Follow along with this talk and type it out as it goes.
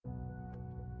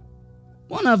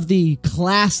one of the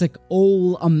classic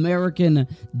old American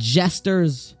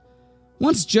jesters,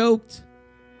 once joked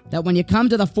that when you come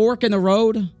to the fork in the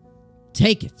road,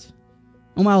 take it.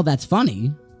 And while that's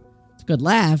funny, it's a good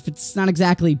laugh, it's not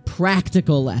exactly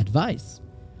practical advice.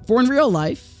 For in real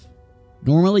life,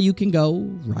 normally you can go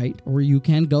right or you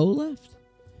can go left.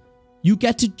 You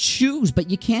get to choose, but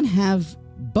you can't have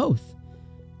both.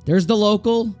 There's the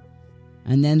local,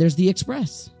 and then there's the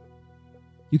express.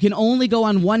 You can only go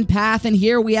on one path, and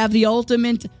here we have the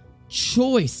ultimate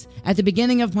choice at the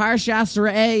beginning of Parshas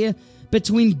Re'eh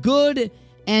between good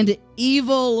and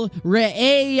evil.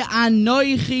 Re'eh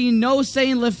anoichi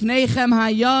nosein lefnechem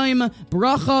hayom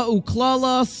bracha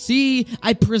uklala. See,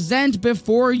 I present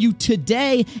before you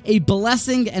today a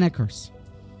blessing and a curse.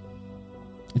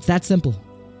 It's that simple.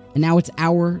 And now it's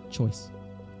our choice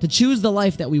to choose the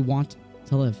life that we want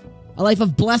to live. A life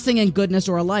of blessing and goodness,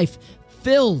 or a life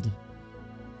filled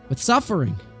with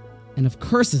suffering and of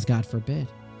curses, God forbid.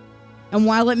 And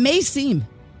while it may seem,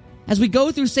 as we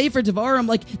go through Sefer Devarim,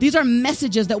 like these are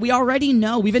messages that we already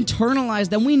know, we've internalized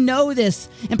them, we know this,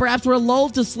 and perhaps we're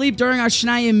lulled to sleep during our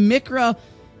Shnayim Mikra.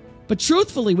 But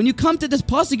truthfully, when you come to this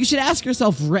pasuk, you should ask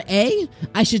yourself, Re'eh,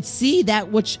 I should see that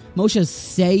which Moshe is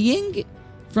saying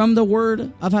from the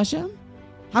word of Hashem?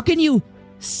 How can you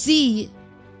see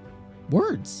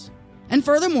words? And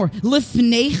furthermore,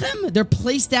 lifnechem, they're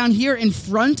placed down here in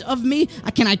front of me.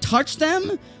 Can I touch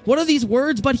them? What are these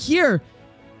words? But here,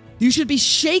 you should be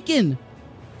shaken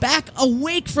back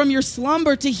awake from your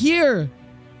slumber to hear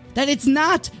that it's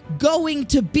not going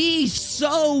to be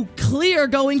so clear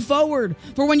going forward.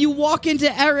 For when you walk into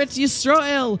Eretz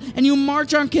Yisrael and you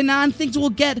march on Canaan, things will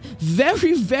get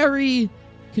very, very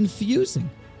confusing.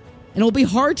 And it will be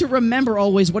hard to remember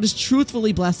always what is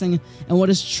truthfully blessing and what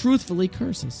is truthfully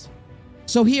curses.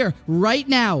 So here, right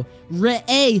now,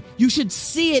 Re'eh, you should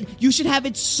see it. You should have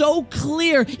it so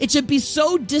clear. It should be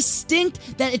so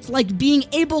distinct that it's like being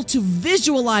able to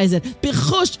visualize it.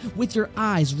 Bechush, with your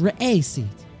eyes. Re'eh, see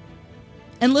it.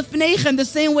 And lifnechem, the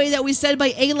same way that we said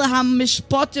by Elaham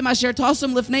mishpatim asher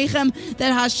tasum lifnechem,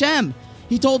 that Hashem,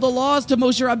 He told the laws to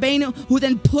Moshe Rabbeinu, who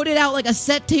then put it out like a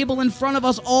set table in front of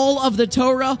us, all of the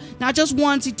Torah. Not just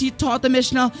once, he taught the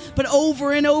Mishnah, but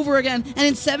over and over again, and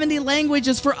in 70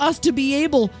 languages for us to be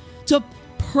able to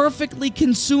perfectly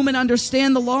consume and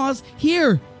understand the laws.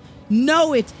 Here,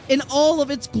 know it in all of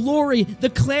its glory, the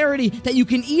clarity that you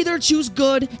can either choose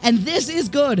good, and this is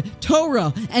good,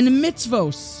 Torah and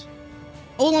mitzvos.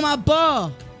 Olam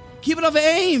haba, kibbud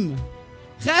avim,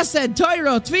 chesed,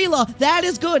 Torah, tefillah, that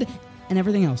is good. And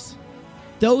everything else.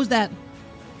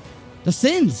 The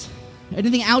sins,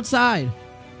 anything outside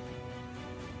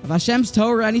of Hashem's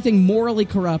Torah, anything morally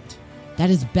corrupt, that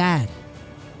is bad.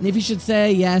 And if you should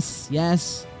say,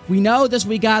 yes, we know this,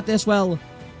 we got this, well,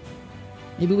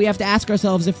 maybe we have to ask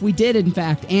ourselves if we did, in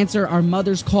fact, answer our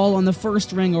mother's call on the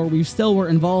first ring, or we still were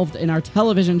involved in our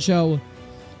television show,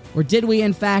 or did we,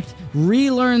 in fact,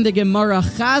 relearn the Gemara,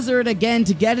 chazer it again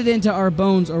to get it into our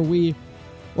bones, or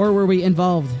were we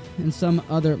involved in some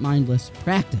other mindless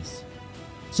practice?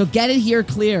 So get it here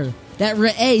clear that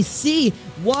Re'eh, see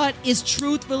what is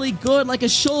truthfully good, like a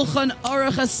Shulchan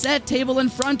Aruch, a set table in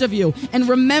front of you. And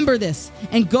remember this,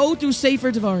 and go through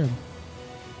Sefer Devarim,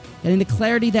 getting the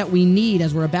clarity that we need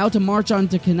as we're about to march on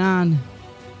to Canaan.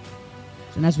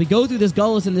 And as we go through this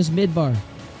Golus and this Midbar,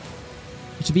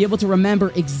 we should be able to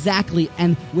remember exactly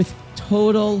and with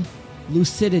total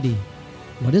lucidity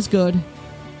what is good,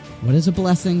 what is a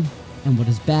blessing, and what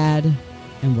is bad,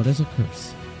 and what is a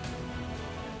curse.